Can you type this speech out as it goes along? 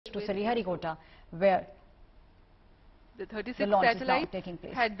to Sriharikota, where the 36 the launch is now satellites taking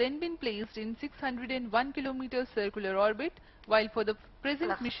place. had then been placed in 601 kilometer circular orbit, while for the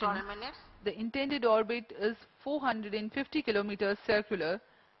present mission, the intended orbit is 450 kilometers circular.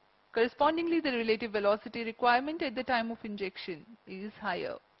 Correspondingly, the relative velocity requirement at the time of injection is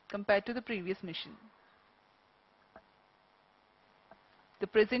higher compared to the previous mission. The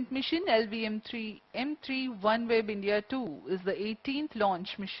present mission, LVM-III Oneweb India 2, is the 18th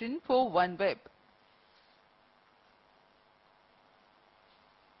launch mission for Oneweb.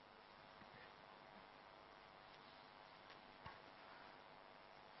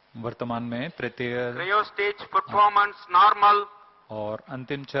 वर्तमान में तृतीय cryo stage performance normal और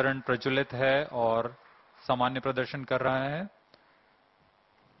अंतिम चरण प्रज्वलित है और सामान्य प्रदर्शन कर रहा है।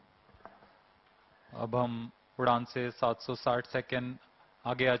 अब हम उड़ान से 760 सेकंड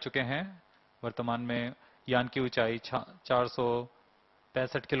आगे आ चुके हैं। वर्तमान में यान की ऊंचाई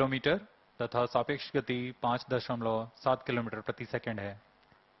 465 किलोमीटर तथा सापेक्ष गति 5.7 किलोमीटर प्रति सेकंड है।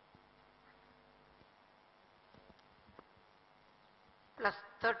 Plus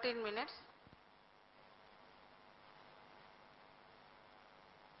 13 minutes.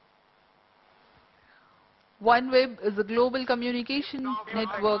 OneWeb is a global communication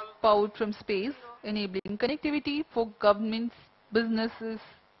network powered from space, enabling connectivity for governments, businesses,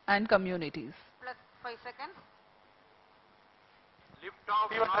 and communities. Plus 5 seconds. Lift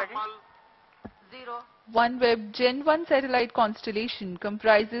off normal 0. OneWeb Gen 1 satellite constellation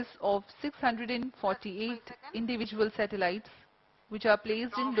comprises of 648 individual satellites which are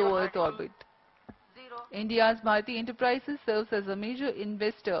placed in low Earth orbit. 0. India's Bharti Enterprises serves as a major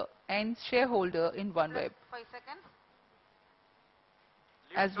investor and shareholder in OneWeb. 5 seconds.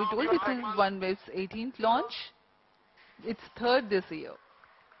 As we told, this is OneWeb's 18th launch, its third this year.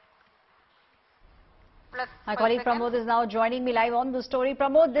 Plus My 5 colleague seconds. Pramod is now joining me live on the story.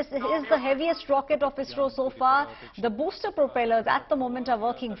 Pramod, this is the heaviest rocket of ISRO so far. The booster propellers at the moment are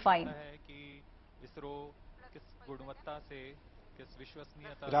working fine.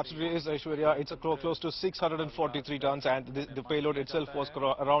 It absolutely is, Aishwarya. It's close to 643 tons, and the payload itself was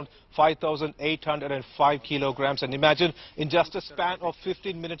around 5,805 kilograms. And imagine, in just a span of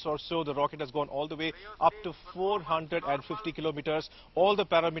 15 minutes or so, the rocket has gone all the way up to 450 kilometers. All the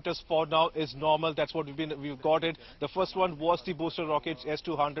parameters for now is normal. That's what we've got it. The first one was the booster rockets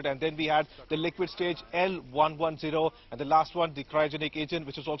S200, and then we had the liquid stage L110, and the last one, the cryogenic engine,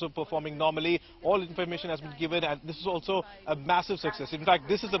 which is also performing normally. All information has been given, and this is also a massive success. In fact,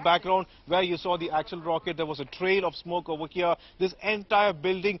 this is the background where you saw the actual rocket. There was a trail of smoke over here. This entire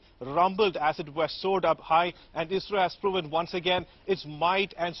building rumbled as it was soared up high, and ISRO has proven once again its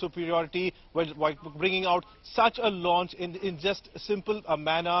might and superiority while bringing out such a launch in just a simple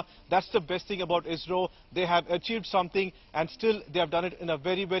manner. That's the best thing about ISRO. They have achieved something, and still they have done it in a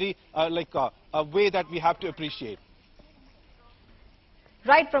very a way that we have to appreciate.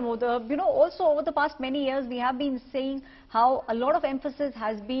 Right, Pramod. Also over the past many years, we have been seeing how a lot of emphasis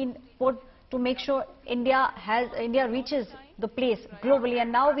has been put to make sure India reaches the place globally.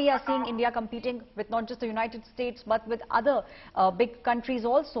 And now we are seeing India competing with not just the United States, but with other big countries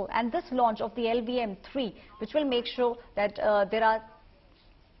also. And this launch of the LVM-III, which will make sure that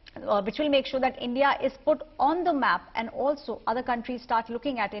India is put on the map, and also other countries start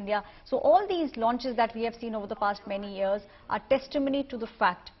looking at India. So all these launches that we have seen over the past many years are testimony to the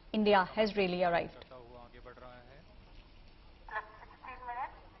fact India has really arrived.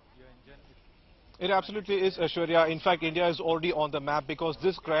 It absolutely is, Aishwarya. In fact, India is already on the map because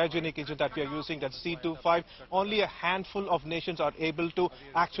this cryogenic engine that we are using, that C25, only a handful of nations are able to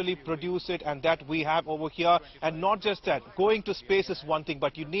actually produce it, and that we have over here. And not just that, going to space is one thing,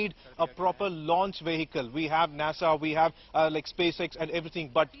 but you need a proper launch vehicle. We have NASA, we have like SpaceX and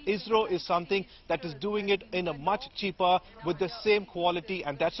everything, but ISRO is something that is doing it in a much cheaper with the same quality,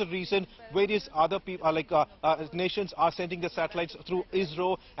 and that's the reason various other people, nations are sending the satellites through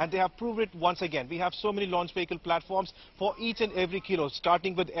ISRO, and they have proved it once again. We have so many launch vehicle platforms for each and every kilo,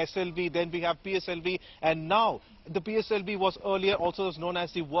 starting with SLV, then we have PSLV, and now the PSLV was earlier also known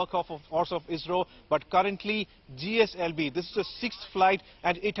as the workhorse of ISRO, but currently GSLV. This is the 6th flight,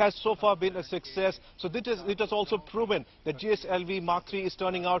 and it has so far been a success. So it has also proven that GSLV Mark III is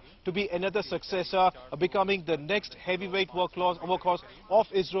turning out to be another successor, becoming the next heavyweight workhorse of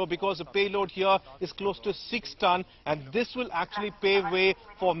ISRO, because the payload here is close to 6 tons, and this will actually pave way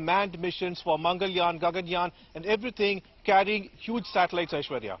for manned missions, for Mangalyaan, Gaganyaan, and everything carrying huge satellites,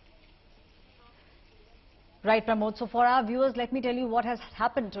 Aishwarya. Right, Pramod. So for our viewers, let me tell you what has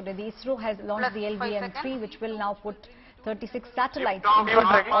happened today. The ISRO has launched the LVM-III, which will now put 36 satellites Liftoff into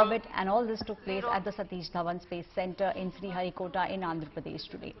normal. orbit, and all this took place at the Satish Dhawan Space Centre in Sriharikota in Andhra Pradesh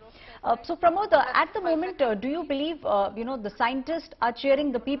today. So Pramod, at the moment, do you believe, the scientists are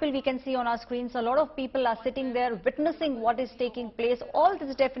cheering, the people we can see on our screens, a lot of people are sitting there witnessing what is taking place. All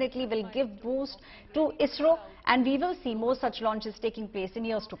this definitely will give boost to ISRO, and we will see more such launches taking place in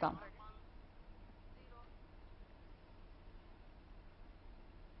years to come.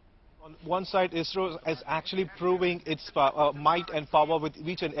 On one side, ISRO is actually proving its might and power with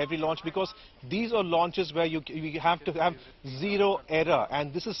each and every launch, because these are launches where you have to have zero error,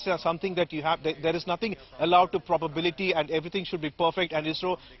 and this is something that you have. There is nothing allowed to probability, and everything should be perfect. And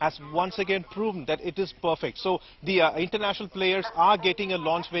ISRO has once again proven that it is perfect. So the international players are getting a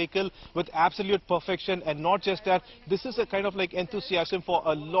launch vehicle with absolute perfection, and not just that. This is a kind of like enthusiasm for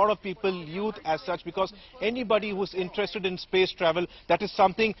a lot of people, youth as such, because anybody who's interested in space travel, that is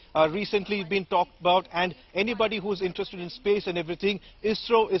something recently been talked about, and anybody who's interested in space and everything,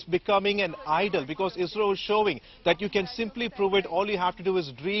 ISRO is becoming an idol, because ISRO is showing that you can simply prove it. All you have to do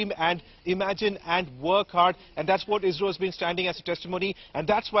is dream and imagine and work hard, and that's what ISRO has been standing as a testimony, and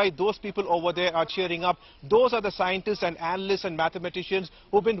that's why those people over there are cheering up. Those are the scientists and analysts and mathematicians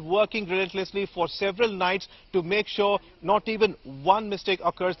who've been working relentlessly for several nights to make sure not even one mistake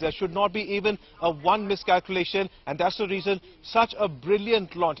occurs. There should not be even one miscalculation, and that's the reason such a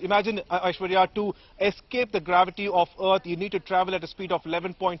brilliant launch. Imagine, Aishwarya, to escape the gravity of Earth, you need to travel at a speed of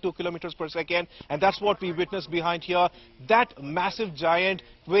 11.2 kilometers per second, and that's what we witnessed behind here. That massive giant,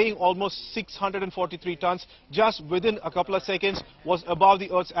 weighing almost 643 tons, just within a couple of seconds was above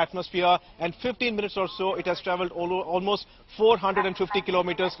the Earth's atmosphere, and 15 minutes or so it has traveled almost 450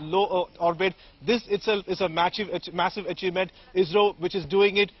 kilometers low orbit. This itself is a massive achievement. ISRO, which is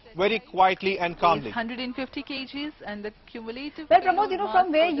doing it very quietly and calmly. 150 kgs, and the cumulative... Well, Pramod,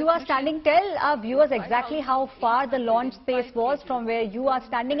 from where you are standing, tell our viewers exactly how far the launch space was from where you are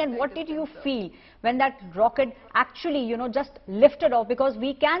standing, and what did you feel when that rocket actually, just lifted off? Because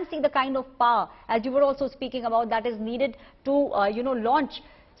we can see the kind of power, as you were also speaking about, that is needed to, launch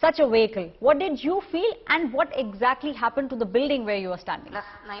such a vehicle. What did you feel, and what exactly happened to the building where you are standing? Plus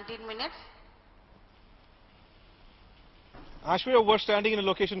 19 minutes. Ashwarya, we're standing in a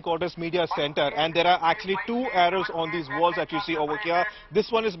location called as Media Center, and there are actually two arrows on these walls that you see over here.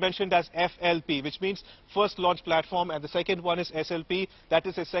 This one is mentioned as FLP, which means first launch platform, and the second one is SLP, that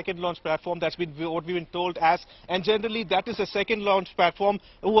is a second launch platform. That's what we've been told as, and generally that is a second launch platform.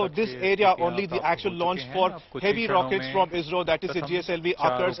 Over this area only the actual launch for heavy rockets from ISRO, that is the GSLV,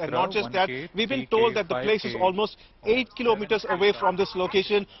 occurs. And not just that, we've been told that the place is almost 8 kilometers away from this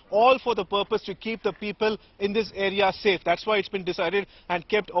location, all for the purpose to keep the people in this area safe. That's why it's been decided and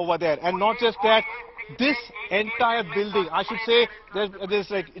kept over there. And not just that, this entire building, I should say,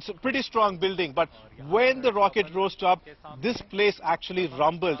 it's a pretty strong building, but when the rocket rose up, this place actually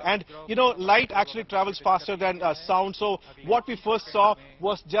rumbled. And light actually travels faster than sound, so what we first saw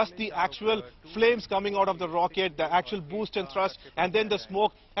was just the actual flames coming out of the rocket, the actual boost and thrust, and then the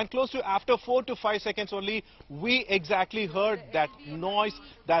smoke. And close to after 4 to 5 seconds only, we exactly heard that noise,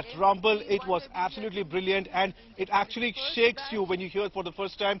 that rumble. It was absolutely brilliant, and it actually shakes you when you hear it for the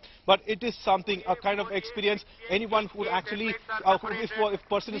first time. But it is something, a kind of experience anyone who actually, if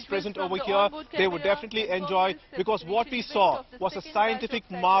person is present over here, they would definitely enjoy, because what we saw was a scientific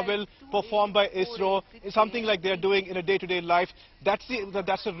marvel performed by ISRO, something like they're doing in a day-to-day life. That's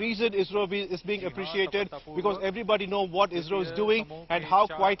the reason ISRO is being appreciated, because everybody knows what ISRO is doing and how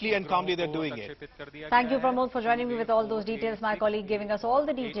quietly and calmly they're doing it. Thank you, Pramod, for joining me with all those details. My colleague giving us all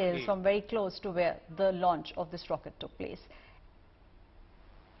the details from very close to where the launch of this rocket took place.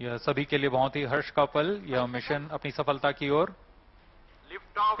 यह सभी के लिए बहुत ही हर्ष का पल, यह mission अपनी सफलता की ओर।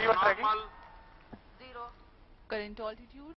 Liftoff normal. Current altitude